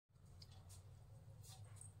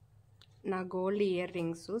నా gold ear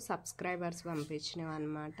rings subscribers పంపించినవి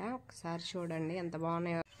అనమాట. ఒకసారి చూడండి ఎంత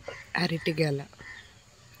బాగున్నాయో. అరటిగల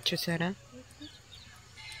చూసారా?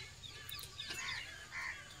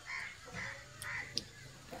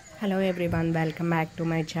 Hello everyone, welcome back to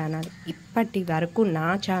my channel. ఇప్పటి వరకు నా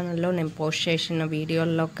ఛానల్లో నేను పోస్ట్ చేసిన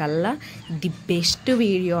వీడియోల్లో కల్లా ది బెస్ట్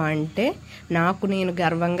వీడియో అంటే, నాకు నేను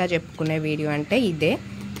గర్వంగా చెప్పుకునే వీడియో అంటే ఇదే.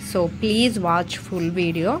 So please watch full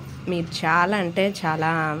video. మీరు చాలా అంటే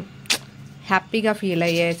చాలా హ్యాపీగా ఫీల్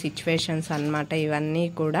అయ్యే సిచ్యువేషన్స్ అన్నమాట ఇవన్నీ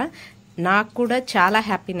కూడా. నాకు కూడా చాలా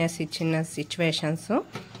హ్యాపీనెస్ ఇచ్చిన సిచ్యువేషన్స్.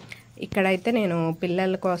 ఇక్కడైతే నేను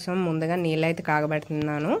పిల్లల కోసం ముందుగా నీళ్ళైతే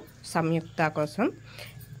కాగబెడుతున్నాను సంయుక్త కోసం.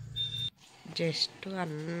 జస్ట్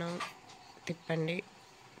అన్నం తిప్పండి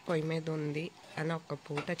పొయ్యి మీద ఉంది అని ఒక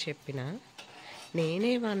పూట చెప్పిన,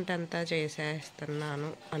 నేనే వంట అంతా చేసేస్తున్నాను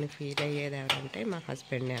అని ఫీల్ అయ్యేది ఎవరంటే మా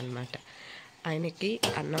హస్బెండే అనమాట. ఆయనకి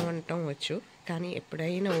అన్నం వండటం వచ్చు, కానీ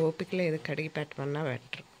ఎప్పుడైనా ఓపిక లేదు కడిగి పెట్టమన్నా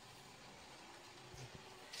బెటర్.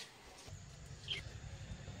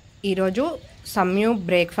 ఈరోజు సమ్యు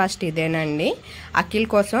బ్రేక్ఫాస్ట్ ఇదేనండి. అఖిల్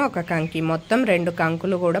కోసం ఒక కంకి, మొత్తం 2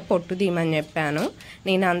 కంకులు కూడా పొట్టు తీయమని చెప్పాను.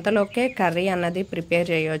 నేను అంతలోకే కర్రీ అన్నది ప్రిపేర్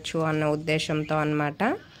చేయొచ్చు అన్న ఉద్దేశంతో అన్నమాట.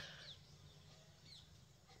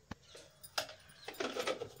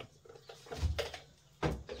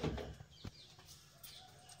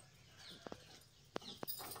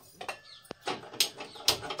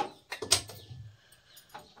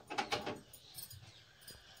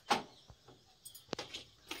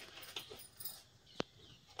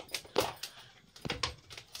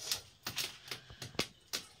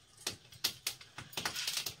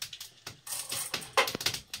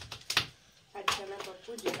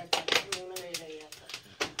 పప్పు జీలకర్ర నూనె వేడయ్యాక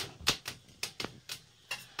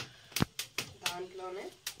దాంట్లోనే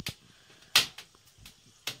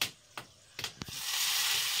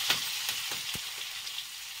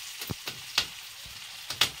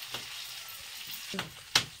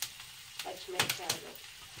పచ్చిమిరపకాయలు,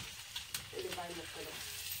 ఉల్లిపాయ ముక్కలు,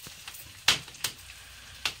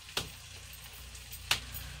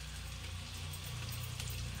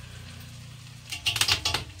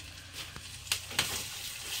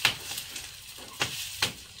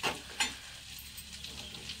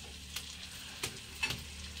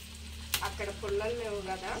 అక్కడ పుల్లలు లేవు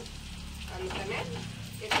కదా, అందుకనే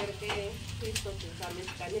ఇక్కడికి తీసుకొచ్చేసాం.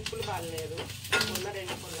 ఇంకా నిప్పులు బాగలేదు ఉన్న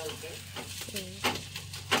 2 పుల్లలకి.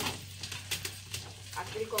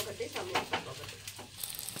 అక్కడికి ఒకటి, సమోసాకి ఒకటి.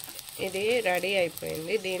 ఇది రెడీ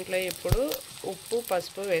అయిపోయింది. దీంట్లో ఇప్పుడు ఉప్పు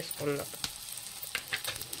పసుపు వేసుకుందాం.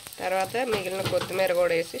 తర్వాత మిగిలిన కొత్తిమీర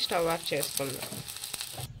కూడా వేసి స్టవ్ ఆఫ్ చేసుకుందాం.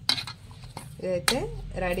 ఇదైతే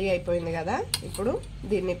రెడీ అయిపోయింది కదా. ఇప్పుడు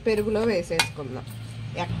దీన్ని పెరుగులో వేసేసుకుందాం.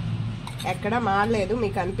 ఎక్కడ మాడలేదు,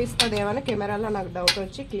 మీకు అనిపిస్తుందేమని కెమెరాలో నాకు డౌట్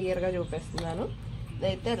వచ్చి క్లియర్గా చూపిస్తున్నాను.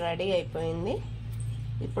 ఇదైతే రెడీ అయిపోయింది.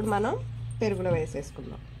 ఇప్పుడు మనం పెరుగులో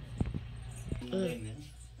వేసేసుకుందాం.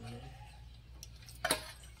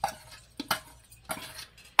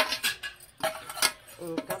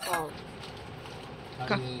 ఇంకా బాగుంది.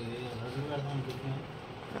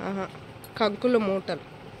 కంకులు మూటలు.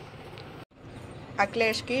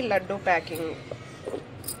 అఖిలేష్కి లడ్డు ప్యాకింగ్.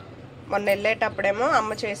 మొన్న వెళ్ళేటప్పుడేమో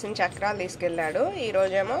అమ్మ చేసిన చక్రాలు తీసుకెళ్ళాడు,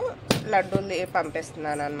 ఈరోజేమో లడ్డూలు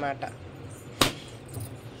పంపిస్తున్నాను అనమాట.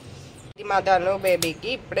 ఇది మా ధను బేబీకి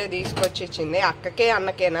ఇప్పుడే తీసుకొచ్చి ఇచ్చింది. అక్కకే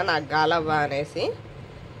అన్నకేనా నాకు గాలవ్వ అనేసి,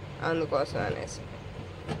 అందుకోసం అనేసి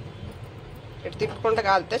ఇటు తిప్పుకుంటూ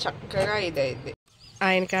కాలితే చక్కగా ఇదైద్ది.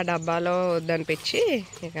 ఆయనకి ఆ డబ్బాలో వద్దనిపించి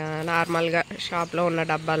ఇక నార్మల్గా షాప్లో ఉన్న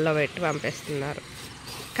డబ్బాల్లో పెట్టి పంపిస్తున్నారు.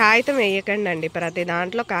 కాగితం వేయకండి అండి, ప్రతి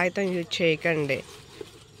దాంట్లో కాగితం యూజ్ చేయకండి.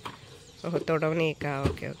 ఓహో తొడవనీకా,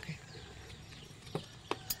 ఓకే ఓకే.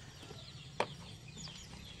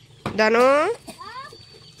 ధను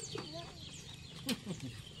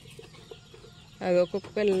అది ఒక్కొక్క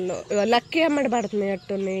పిల్లలో లక్కీ అమ్మడి పడుతున్నాయి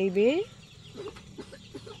అట్టున్నాయి. ఇవి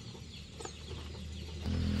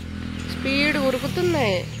స్పీడ్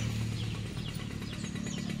ఉరుకుతున్నాయి.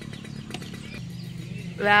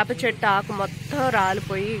 వేప చెట్టు ఆకు మొత్తం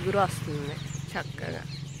రాలిపోయి ఎగురు వస్తుంది చక్కగా.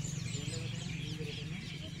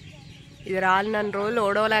 ఇది రాలిన రోజులు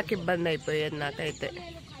ఓడవలేక ఇబ్బంది అయిపోయేది నాకైతే.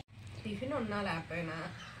 టిఫిన్ ఉన్నా లేకపోయినా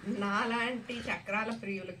నాలాంటి చక్రాల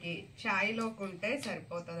ప్రియులకి ఛాయ్లోకి ఉంటే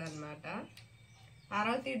సరిపోతుంది అనమాట.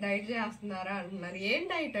 పార్వతి డైట్ చేస్తున్నారా అంటున్నారు. ఏం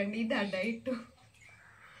డైట్ అండి ఇది? ఆ డైట్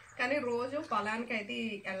కానీ రోజు పొలానికి అయితే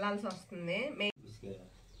వెళ్ళాల్సి వస్తుంది.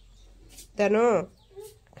 తను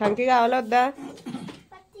కంకి కావాలొద్దా?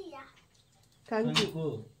 కంకి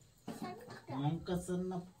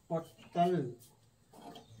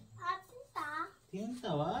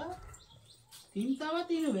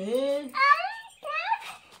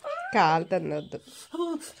కాలుతుంది వద్దు.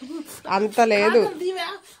 అంత లేదు.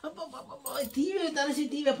 తలసి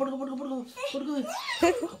తీవే పొడుగు పొడుగు పొడుగు పొడుగు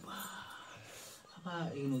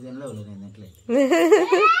నువ్వు తినలేవు నేను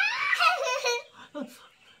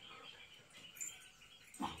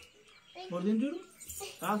తింటాడు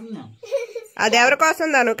కాసున్నా. అది ఎవరి కోసం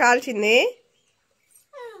దాను కాల్చింది?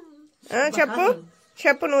 చెప్పు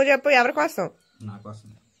చెప్పు, నువ్వు చెప్పు, ఎవరి కోసం? నా కోసం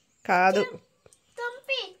కాదు,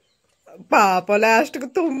 పాప లాస్ట్ కు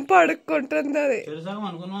తుంపు అడుక్కుంటుంది అది.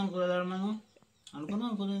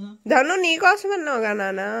 ధను నీకోసం అన్నావుగా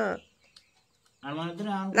నాన్న.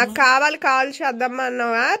 నాకు కావాలి కాల్ చేద్దామా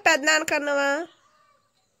అన్నావా, పెద్దనాన్నకన్నావా?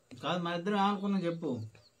 చెప్పు.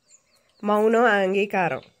 మౌనం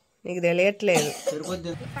అంగీకారం, నీకు తెలియట్లేదు.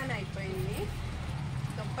 పని అయిపోయింది.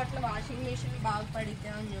 దుప్పట్లు వాషింగ్ మిషన్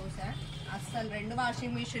బాగుపడిద్దామని చూసా, అస్సలు 2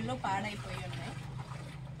 వాషింగ్ మిషన్లు పాడైపోయి ఉన్నాయి.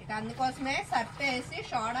 ఇక అందుకోసమే సర్పేసి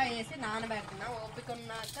సోడా వేసి నానబెడుతున్నా. ఓపిక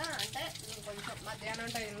ఉన్నాక అంటే కొంచెం మధ్యాహ్నం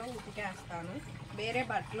టైంలో ఉతికేస్తాను. వేరే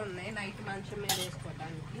బట్టలు ఉన్నాయి నైట్ మంచం మీద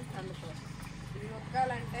వేసుకోవడానికి, అందుకోసం. ఇవి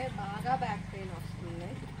ఉతకాలంటే బాగా బ్యాక్ పెయిన్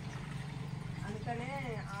వస్తుంది, అందుకనే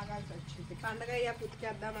ఆగాల్సి వచ్చింది. పండగ అయ్యాక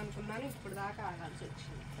ఉతికేద్దాం అనుకున్నాను, ఇప్పుడు దాకా ఆగాల్సి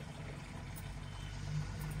వచ్చింది.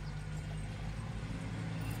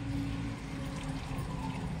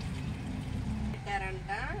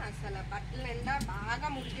 పెట్టారంట, అసలు బట్టల నిండా బాగా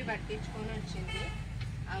మురికి పట్టించుకొని వచ్చింది.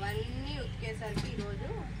 అవన్నీ ఉతికేసరికి ఈరోజు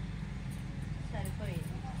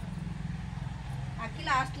సరిపోయింది. అఖిల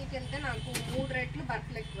హాస్టల్కి వెళ్తే నాకు 3 రెట్లు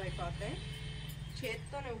బట్టలు ఎక్కువైపోతాయి.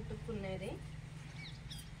 చేత్తోనే ఉతుక్కునేది.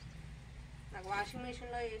 నాకు వాషింగ్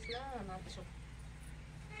మిషన్లో వేసినా నచ్చం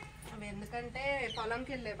అవి, ఎందుకంటే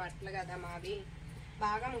పొలంకి వెళ్ళే బట్టలు కదా మావి,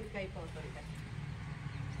 బాగా మురికి అయిపోతుంటాయి.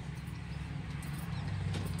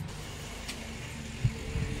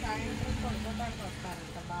 సాయంత్రం కొనుక్కోటానికి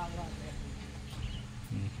వస్తారంట బాగా.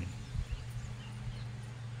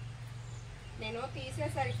 నేను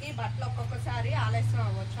తీసేసరికి బట్టలు ఒక్కొక్కసారి ఆలస్యం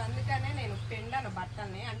అవ్వచ్చు, అందుకనే నేను పిండను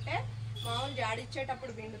బట్టల్ని. అంటే మామూలు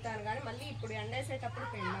జాడిచ్చేటప్పుడు పిండుతాను, కానీ మళ్ళీ ఇప్పుడు ఎండేసేటప్పుడు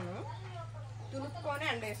పిండను, తులుపుకొని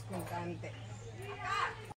ఎండేసుకుంటాను అంతే.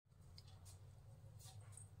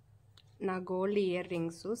 నా గోల్డ్ ఇయర్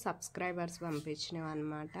రింగ్స్ సబ్స్క్రైబర్స్ పంపించినవి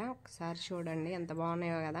అనమాట. ఒకసారి చూడండి ఎంత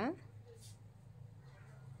బాగున్నాయో కదా.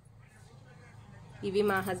 ఇవి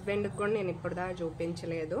మా హస్బెండ్కి కూడా నేను ఇప్పుడు దాకా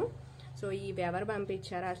చూపించలేదు. సో ఇవి ఎవరు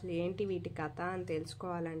పంపించారో, అసలు ఏంటి వీటి కథ అని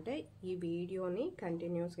తెలుసుకోవాలంటే ఈ వీడియోని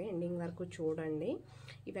కంటిన్యూస్గా ఎండింగ్ వరకు చూడండి.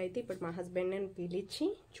 ఇవైతే ఇప్పుడు మా హస్బెండ్ని పిలిచి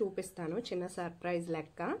చూపిస్తాను, చిన్న సర్ప్రైజ్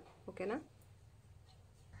లెక్క, ఓకేనా?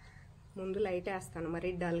 ముందు లైట్ వేస్తాను, మరి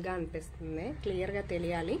డల్గా అనిపిస్తుంది, క్లియర్గా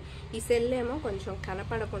తెలియాలి. ఈ సెల్ ఏమో కొంచెం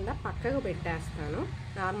కనపడకుండా పక్కకు పెట్టేస్తాను.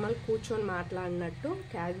 నార్మల్ కూర్చొని మాట్లాడినట్టు,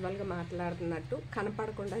 క్యాజువల్గా మాట్లాడుతున్నట్టు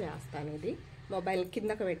కనపడకుండా చేస్తాను. ఇది మొబైల్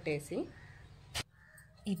కిందకు పెట్టేసి.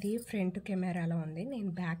 ఇది ఫ్రంట్ కెమెరాలో ఉంది,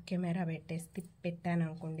 నేను బ్యాక్ కెమెరా పెట్టేసి పెట్టాను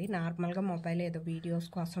అనుకోండి. నార్మల్గా మొబైల్ ఏదో వీడియోస్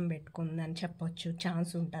కోసం పెట్టుకుందని చెప్పొచ్చు,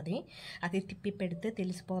 ఛాన్స్ ఉంటుంది. అది తిప్పి పెడితే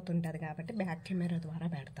తెలిసిపోతుంటుంది కాబట్టి బ్యాక్ కెమెరా ద్వారా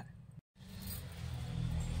పెడతా.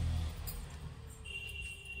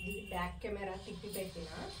 ఇది బ్యాక్ కెమెరా తిప్పి పెట్టిన,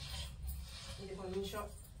 ఇది కొంచెం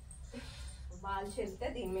వాల్చి వెళ్తే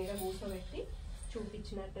దీని మీద కూర్చోబెట్టి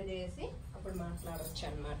చూపించినట్టు చేసి అప్పుడు మాట్లాడవచ్చు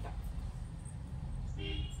అన్నమాట.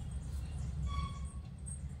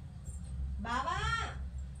 బాబా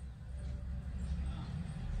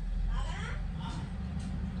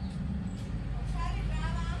ఒకసారి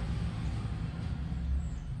రావా?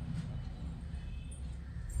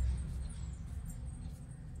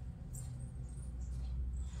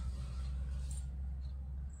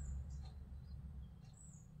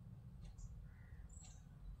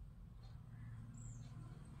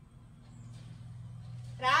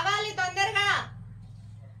 రావాలి తొందరగా.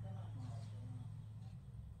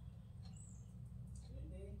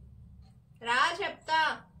 రా చెప్తా.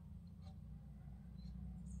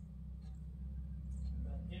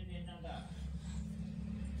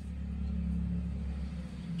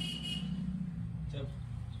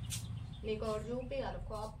 నీకు ఒకటి చూపియాలి,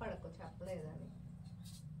 కోప్పడకు, చెప్పలేదని.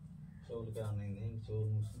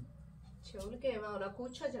 చెవులకి ఏమవునా,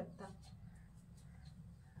 కూర్చో చెప్తా.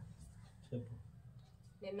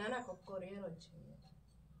 నిన్న నాకు ఒక కొరియర్ వచ్చింది.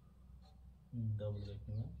 డబ్బులు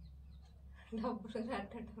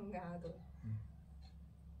కట్టడం కాదు,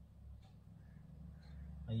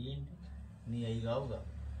 అయ్యేంటి నీ అవి కావుగా.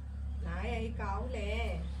 నా అవి కావులే.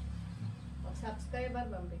 ఒక సబ్స్క్రైబర్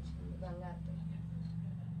పంపించింది బంగారుతో.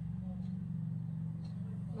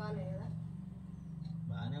 బాగానే కదా?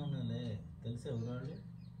 బాగానే ఉన్నాలే. తెలుసు ఎవరు వాళ్ళు?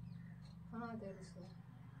 తెలుసు.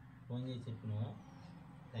 ఫోన్ చేసి చెప్పినవా?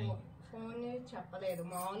 ఫోన్ చేసి చెప్పలేదు,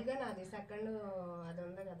 మామూలుగా నాది సెకండ్ అది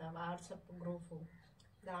ఉంది కదా వాట్సాప్ గ్రూప్,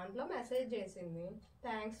 దాంట్లో మెసేజ్ చేసింది,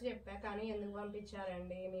 థ్యాంక్స్ చెప్పా, కానీ ఎందుకు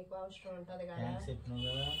పంపించారండి, మీకు అవసరం ఉంటుంది కదా. థ్యాంక్స్ చెప్పినావు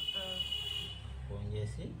కదా, ఆ, ఫోన్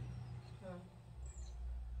చేసి ఆ.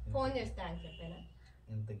 ఫోన్ చేసి థ్యాంక్స్ చెప్పానా.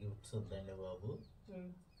 ఇంత గిఫ్ట్స్ వద్దండి బాబు,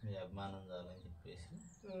 ఉమ్, మీ అభిమానం చాలని చెప్పేసి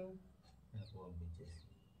ఉమ్. నాకు పంపించేసి.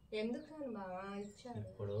 ఎందుకని బావా ఇచ్చారు.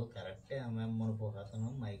 ఇప్పుడు కరెక్టే మనకు ఒక అతను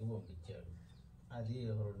మైకి పంపించాడు, అది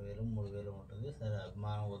 2000 3000 ఉంటుంది. సరే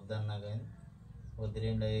అభిమానం వద్దన్నా కానీ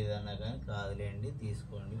వద్దులేండి ఇది అన్నా కానీ కాదులేండి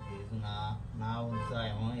తీసుకోండి ప్లీజ్, నా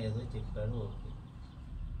ఉత్సాహం ఏదో చెప్పాడు, ఓకే.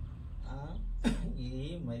 ఇది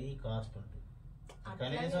మరీ కాస్ట్ ఉంటుంది,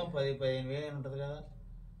 కనీసం 10-15 వేలు ఉంటుంది కదా,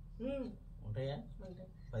 ఉమ్, ఉంటాయా? ఉంటాయి.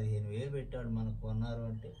 15 వేలు పెట్టాడు మనకు కొన్నారు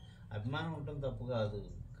అంటే అభిమానం ఉంటుంది తప్పు కాదు,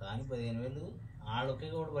 కానీ 15 వేలు వాళ్ళకి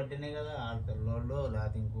కూడా పట్టినాయి కదా, వాళ్ళ పిల్లోళ్ళు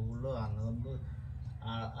లేకపోతే ఇంకొకళ్ళు అన్నదమ్ములు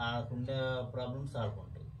వాళ్ళకుండే ప్రాబ్లమ్స్ వాళ్ళకుంటాయి.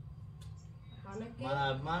 మనకి మన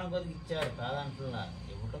అభిమానం కొద్దిగా ఇచ్చారు కాదంటున్నా,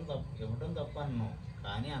 ఇవ్వటం తప్పు అన్నాం,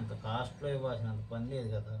 కానీ అంత కాస్ట్లో ఇవ్వాల్సినంత పని లేదు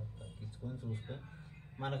కదా. తగ్గించుకొని చూసుకొని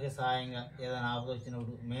మనకి సాయంగా ఏదైనా ఆపద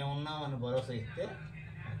వచ్చినప్పుడు మేమున్నామని భరోసా ఇస్తే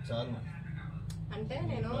చాలు. మనకి అంటే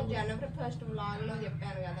నేను జనవరి 1 వ్లాగ్లో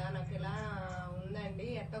చెప్పాను కదా, నాకు ఇలా ఉందండి,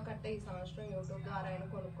 ఎట్టో కట్ట ఈ సంవత్సరం యూట్యూబ్ ద్వారా అయినా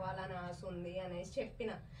కొనుక్కోవాలని ఆశ ఉంది అనేసి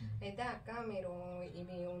చెప్పిన. అయితే అక్క మీరు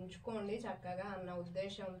ఇవి ఉంచుకోండి చక్కగా అన్న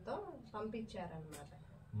ఉద్దేశంతో పంపించారనమాట.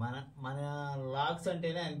 మన లాగ్స్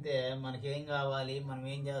అంటేనే అంతే, మనకేం కావాలి, మనం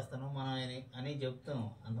ఏం చేస్తాము మనం అని చెప్తాం.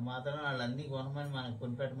 అంత మాత్రం వాళ్ళు అన్నీ కొనమని మనకు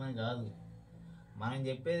కొనిపెట్టమని కాదు. మనం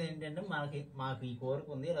చెప్పేది ఏంటంటే మాకు ఈ కోరిక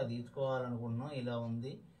ఉంది, ఇలా తీసుకోవాలనుకుంటున్నాం, ఇలా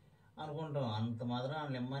ఉంది అనుకుంటాం. అంత మాత్రం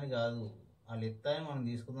వాళ్ళు ఇమ్మని కాదు, వాళ్ళు ఇస్తాయని మనం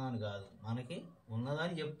తీసుకుందామని కాదు, మనకి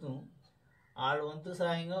ఉన్నదని చెప్తాం. వాళ్ళు వంతు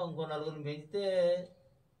సాయంగా ఇంకో నలుగురిని పెంచితే,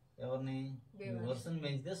 ఎవరిని వ్యూవర్స్ని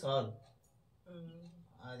పెంచితే చాలు,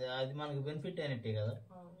 అది మనకి బెనిఫిట్ అయినట్టే కదా.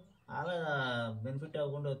 అలా బెనిఫిట్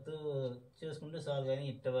అవ్వకుండా వస్తూ చేసుకుంటే చాలు, కానీ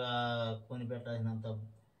ఇట్ట కొని పెట్టాల్సినంత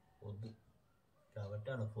వద్దు. కాబట్టి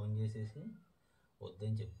అలా ఫోన్ చేసేసి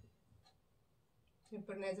వద్దని చెప్పు.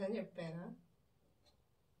 ఇప్పుడు నిజం చెప్పానా,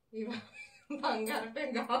 బంగారపే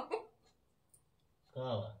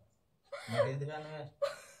కావా మరి ఎందుకన్నా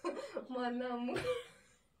మొన్న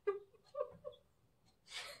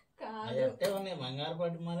అట్టే ఉన్నాయి, బంగారు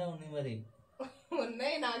పట్టు మరే ఉన్నాయి మరి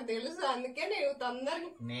ఉన్నాయి నాకు తెలుసు, అందుకే నేను తొందరగా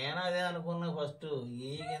నేను అదే అనుకున్నా ఫస్ట్.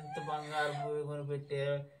 ఎంత బంగారు పోయి కొని పెట్టే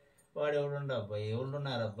వాడు ఎవడుండ అబ్బా,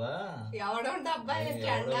 ఎవరున్నారబ్బా,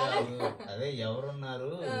 అదే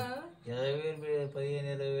ఎవరున్నారు 20,000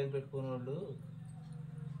 15,000 పెట్టుకునే వాళ్ళు.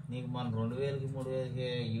 నీకు మన 2,000కి 3,000కి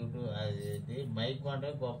యూట్యూబ్ అది మైక్ అంటే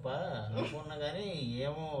గొప్ప అనుకున్నా, కానీ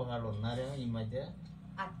ఏమో వాళ్ళు ఉన్నారేమో ఈ మధ్య.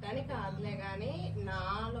 అట్టని కాదులే, కానీ నా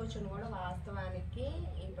ఆలోచన కూడా వాస్తవానికి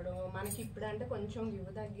ఇప్పుడు మనకి ఇప్పుడు అంటే కొంచెం వ్యూ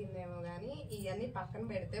తగ్గిందేమో, కానీ ఇవన్నీ పక్కన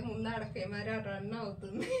పెడితే ముందు ఆడ కెమెరా రన్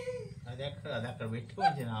అవుతుంది. అది అక్కడ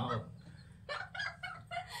పెట్టుకోవచ్చు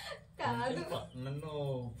కాదు, నన్ను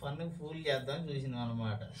ఫన్ ఫూల్ చేద్దాం చూసినాం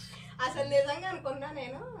అనమాట. అసలు నిజంగా అనుకున్నా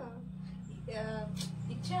నేను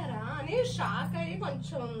ఇచ్చారా అని షాక్ అయ్యి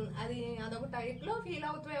కొంచెం అదొక టైప్ లో ఫీల్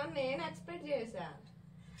అవుతామో నేను ఎక్స్పెక్ట్ చేశా.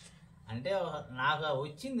 అంటే నాకు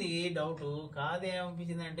వచ్చింది డౌట్,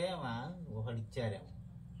 కాదేమనిపించింది అంటే ఒకటి ఇచ్చారేమో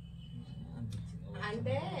అనిపించింది.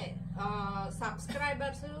 అంటే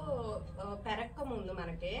సబ్స్క్రైబర్స్ పెరక్క ముందు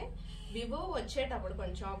మనకి వివో వచ్చేటప్పుడు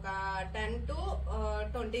కొంచెం ఒక 10,000 to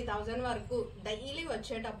 20,000 వరకు డైలీ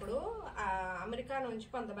వచ్చేటప్పుడు అమెరికా నుంచి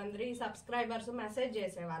కొంతమంది సబ్స్క్రైబర్స్ మెసేజ్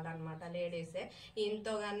చేసేవాళ్ళు అనమాట, లేడీసే.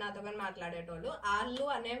 ఇంతో కానీ నాతో కానీ మాట్లాడేటోళ్ళు. వాళ్ళు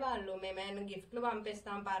అనేవాళ్ళు, మేమేమైనా గిఫ్ట్లు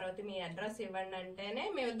పంపిస్తాం పార్వతి మీ అడ్రస్ ఇవ్వండి అంటేనే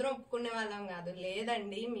మేమిద్దరం ఒప్పుకునే వాళ్ళం కాదు.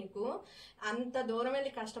 లేదండి మీకు అంత దూరం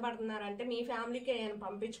వెళ్ళి కష్టపడుతున్నారంటే మీ ఫ్యామిలీకి ఏమైనా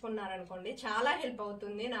పంపించుకున్నారనుకోండి చాలా హెల్ప్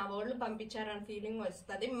అవుతుంది, నా వాళ్ళు పంపించారని ఫీలింగ్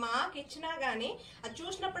వస్తుంది. మాకు ఇచ్చినా గానీ అది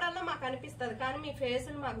చూసినప్పుడల్లా మాకు అనిపిస్తుంది, కానీ మీ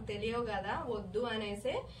ఫేసులు మాకు తెలియవు కదా, వద్దు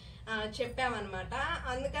అనేసి చెప్పామన్నమాట.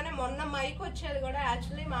 అందుకనే మొన్న మైక్ వచ్చేది కూడా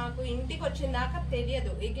యాక్చువల్లీ మాకు ఇంటికి వచ్చిన దాకా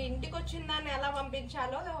తెలియదు. ఇక ఇంటికి వచ్చిన దాన్ని ఎలా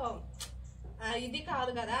పంపించాలో ఇది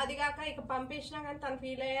కాదు కదా. అది కాక ఇక పంపించినా కానీ తను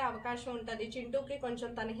ఫీల్ అయ్యే అవకాశం ఉంటుంది. చింటూకి కొంచెం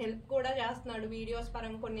తన హెల్ప్ కూడా చేస్తున్నాడు, వీడియోస్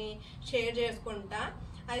పరంగా కొన్ని షేర్ చేసుకుంటా.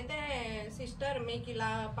 అయితే సిస్టర్ మీకు ఇలా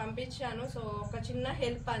పంపించాను, సో ఒక చిన్న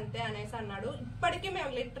హెల్ప్ అంతే అనేసి అన్నాడు. ఇప్పటికీ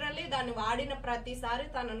మేము లిటరల్లీ దాన్ని వాడిన ప్రతిసారి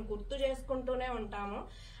తనను గుర్తు చేసుకుంటూనే ఉంటాము.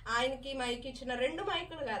 ఆయనకి మైక్ ఇచ్చిన 2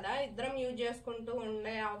 మైకులు కదా, ఇద్దరం యూజ్ చేసుకుంటూ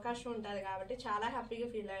ఉండే అవకాశం ఉంటుంది కాబట్టి చాలా హ్యాపీగా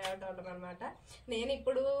ఫీల్ అయ్యేటోళ్ళం అనమాట. నేను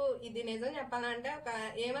ఇప్పుడు ఇది నిజం చెప్పాలంటే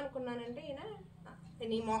ఏమనుకున్నానంటే, ఈయన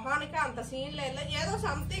నీ మొహానికి అంత సీన్ లేదు ఏదో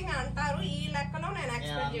సంథింగ్ అంటారు ఈ లెక్కలో నేను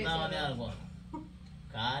ఎక్స్పెక్ట్ చేశాను.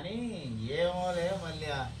 కానీ ఏమోలే మళ్ళీ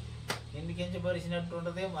ఎందుకు ఎంచపరిచినట్టు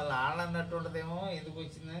ఉంటది, మళ్ళీ ఆళ్ళన్నట్టు ఉంటదేమో, ఎందుకు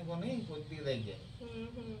వచ్చిందని కొని కొద్దిగా తగ్గారు.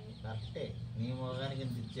 కరెక్టే, నీ మొగానికి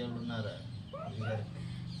ఇంత ఇచ్చేవాళ్ళు ఉన్నారా?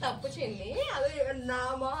 తప్పు చిన్ని, అది నా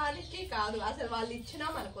మొహానికి కాదు. అసలు వాళ్ళు ఇచ్చినా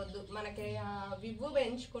మనకొద్దు, మనకి వివ్వు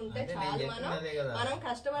పెంచుకుంటే చాలు. మనం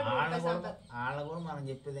కష్టపడి వాళ్ళ కూడా మనం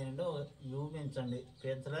చెప్పేది ఏంటో వ్యూ పెంచండి,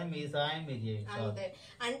 పెంచడం మీ సాయం మీరు చేయండి అంతే.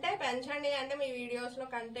 అంటే పెంచండి అంటే మీ వీడియోస్ లో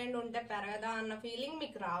కంటెంట్ ఉంటే పెరగదా అన్న ఫీలింగ్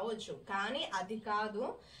మీకు రావచ్చు, కానీ అది కాదు.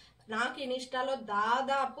 నాకు ఇన్స్టాలో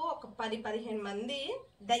దాదాపు ఒక 10-15 మంది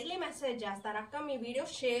డైలీ మెసేజ్ చేస్తారు, అక్క మీ వీడియో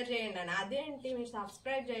షేర్ చేయండి అని. అదేంటి మీరు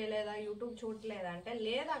సబ్స్క్రైబ్ చేయలేదా, యూట్యూబ్ చూడలేదా అంటే,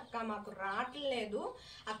 లేదక్క మాకు రావట్లేదు.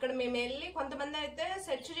 అక్కడ మేము వెళ్ళి కొంతమంది అయితే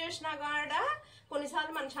సెర్చ్ చేసినా కూడా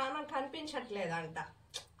కొన్నిసార్లు మన ఛానల్ కనిపించట్లేదంట.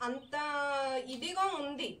 అంత ఇదిగా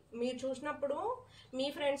ఉంది. మీరు చూసినప్పుడు మీ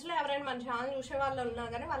ఫ్రెండ్స్ లో ఎవరైనా మన ఛానల్ చూసే వాళ్ళు ఉన్నా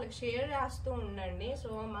కానీ వాళ్ళకి షేర్ చేస్తూ ఉండండి. సో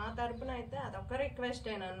మా తరపున అయితే అదొక రిక్వెస్ట్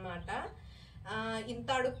అనమాట. ఇంత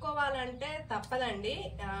అడుక్కోవాలంటే తప్పదండి,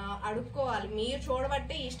 అడుక్కోవాలి. మీరు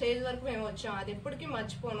చూడబట్టి ఈ స్టేజ్ వరకు మేము వచ్చాం, అది ఎప్పటికీ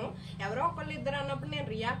మర్చిపోను. ఎవరో ఒకళ్ళు ఇద్దరు అన్నప్పుడు నేను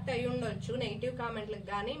రియాక్ట్ అయ్యి ఉండొచ్చు నెగిటివ్ కామెంట్లకు,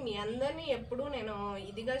 కానీ మీ అందరినీ ఎప్పుడు నేను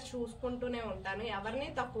ఇదిగా చూసుకుంటూనే ఉంటాను, ఎవరిని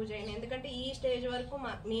తక్కువ చేయను. ఎందుకంటే ఈ స్టేజ్ వరకు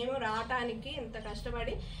మేము రావటానికి ఇంత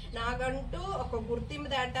కష్టపడి నాకంటూ ఒక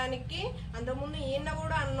గుర్తింపు తేటానికి అంతకుముందు ఈయన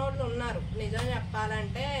కూడా అన్నోళ్ళు ఉన్నారు. నిజం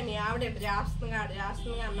చెప్పాలంటే మీ ఆవిడ ఎప్పుడు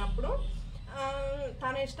చేస్తుంది అన్నప్పుడు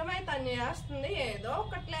తన ఇష్టమై తను చేస్తుంది ఏదో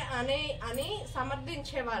ఒకట్లే అని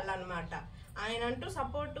సమర్థించే వాళ్ళు అనమాట. ఆయన అంటూ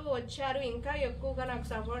సపోర్ట్ వచ్చారు, ఇంకా ఎక్కువగా నాకు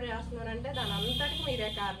సపోర్ట్ చేస్తున్నారంటే దాని అంతటికి మీరే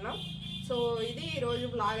కారణం. సో ఇది ఈ రోజు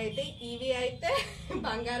బ్లాగ్ అయితే. ఇవి అయితే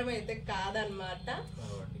బంగారం అయితే కాదనమాట.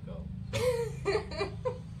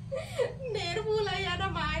 నేను ఫూల్ అయ్యానో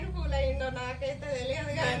మా ఆయన ఫూల్ అయ్యిందో నాకైతే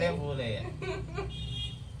తెలియదు కానీ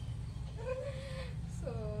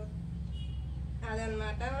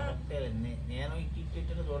అదనమాట. నేను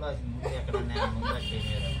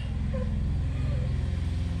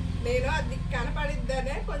నేను అది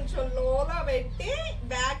కనపడిద్దనే కొంచెం లోలో పెట్టి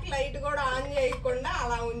బ్యాక్ లైట్ కూడా ఆన్ చేయకుండా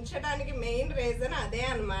అలా ఉంచడానికి మెయిన్ రీజన్ అదే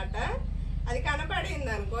అనమాట. అది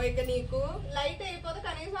కనపడింది అనుకో, ఇక నీకు లైట్ అయిపోతే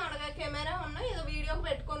కనీసం అడగా కెమెరా ఉన్నా ఏదో వీడియోకి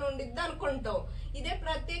పెట్టుకొని ఉండిద్ది అనుకుంటావు. ఇదే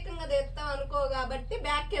ప్రత్యేకంగా తెస్తావు అనుకో కాబట్టి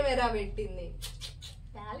బ్యాక్ కెమెరా పెట్టింది.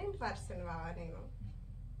 టాలెంట్ పర్సన్ బావా నేను.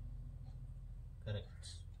 కరెక్ట్,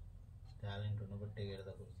 టాలెంట్ ఉన్నబట్టే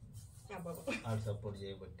సపోర్ట్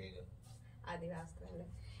చేయబట్టే అది వాస్తవం.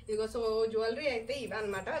 ఇదిగో సో జ్యువెలరీ అయితే ఇవి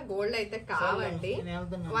అనమాట. గోల్డ్ అయితే కావండి,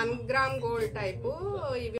 1 గ్రామ్ గోల్డ్ టైపు ఇవి.